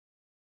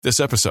This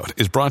episode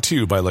is brought to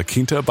you by La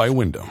Quinta by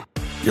Wyndham.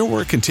 Your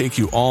work can take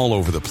you all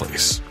over the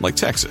place, like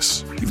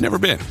Texas. You've never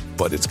been,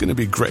 but it's going to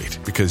be great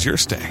because you're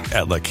staying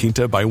at La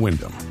Quinta by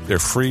Wyndham. Their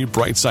free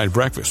Bright Side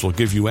breakfast will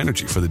give you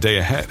energy for the day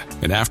ahead.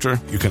 And after,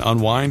 you can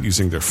unwind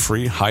using their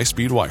free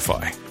high-speed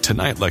Wi-Fi.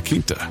 Tonight, La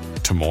Quinta.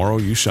 Tomorrow,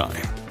 you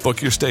shine.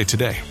 Book your stay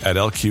today at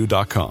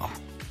LQ.com.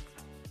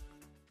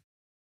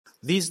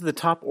 These are the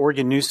top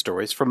Oregon news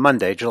stories from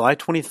Monday, July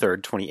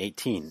 23rd,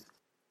 2018.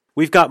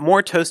 We've got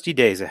more toasty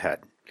days ahead.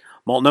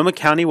 Multnomah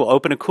County will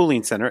open a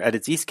cooling center at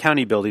its East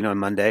County building on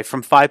Monday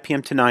from 5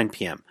 p.m. to 9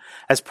 p.m.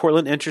 as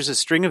Portland enters a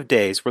string of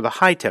days where the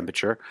high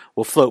temperature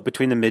will float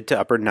between the mid to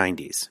upper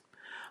 90s.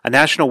 A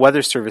National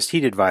Weather Service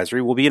heat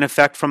advisory will be in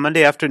effect from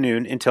Monday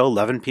afternoon until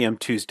 11 p.m.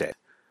 Tuesday.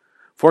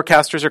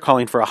 Forecasters are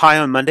calling for a high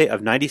on Monday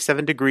of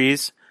 97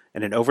 degrees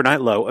and an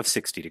overnight low of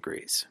 60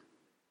 degrees.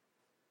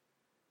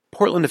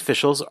 Portland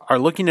officials are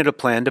looking at a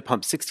plan to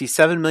pump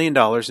 $67 million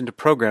into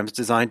programs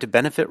designed to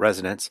benefit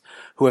residents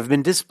who have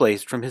been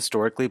displaced from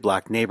historically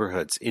black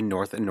neighborhoods in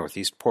North and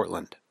Northeast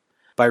Portland.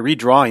 By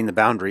redrawing the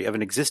boundary of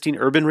an existing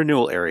urban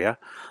renewal area,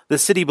 the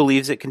city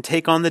believes it can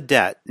take on the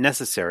debt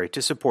necessary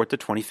to support the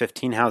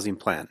 2015 housing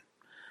plan.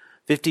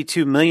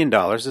 $52 million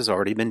has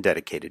already been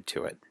dedicated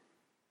to it.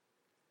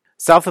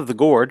 South of the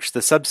Gorge,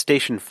 the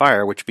substation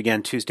fire, which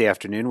began Tuesday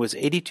afternoon, was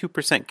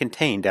 82%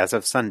 contained as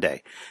of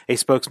Sunday, a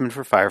spokesman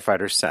for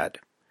firefighters said.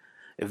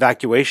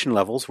 Evacuation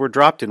levels were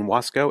dropped in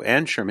Wasco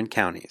and Sherman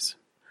counties.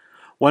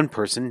 One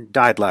person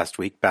died last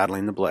week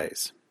battling the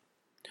blaze.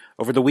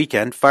 Over the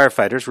weekend,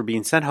 firefighters were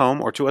being sent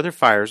home or to other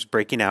fires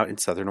breaking out in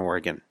southern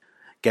Oregon.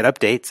 Get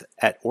updates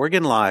at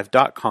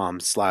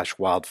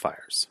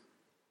OregonLive.com/wildfires.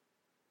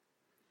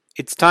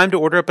 It's time to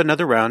order up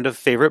another round of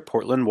favorite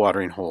Portland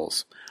watering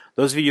holes.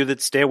 Those of you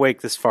that stay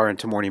awake this far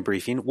into morning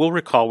briefing will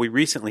recall we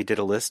recently did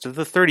a list of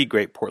the 30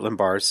 great Portland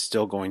bars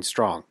still going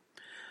strong.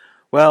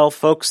 Well,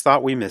 folks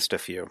thought we missed a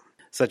few,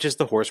 such as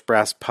the Horse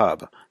Brass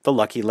Pub, the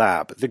Lucky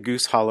Lab, the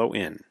Goose Hollow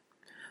Inn.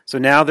 So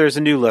now there's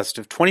a new list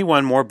of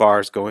 21 more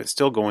bars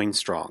still going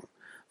strong.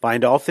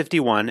 Find all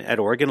 51 at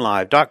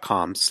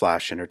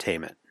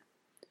OregonLive.com/entertainment.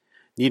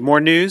 Need more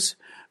news?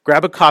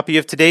 Grab a copy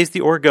of today's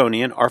The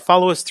Oregonian or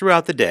follow us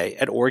throughout the day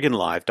at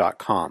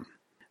OregonLive.com.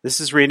 This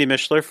is Randy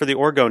Mishler for the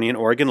Oregonian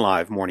Oregon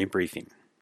Live Morning Briefing.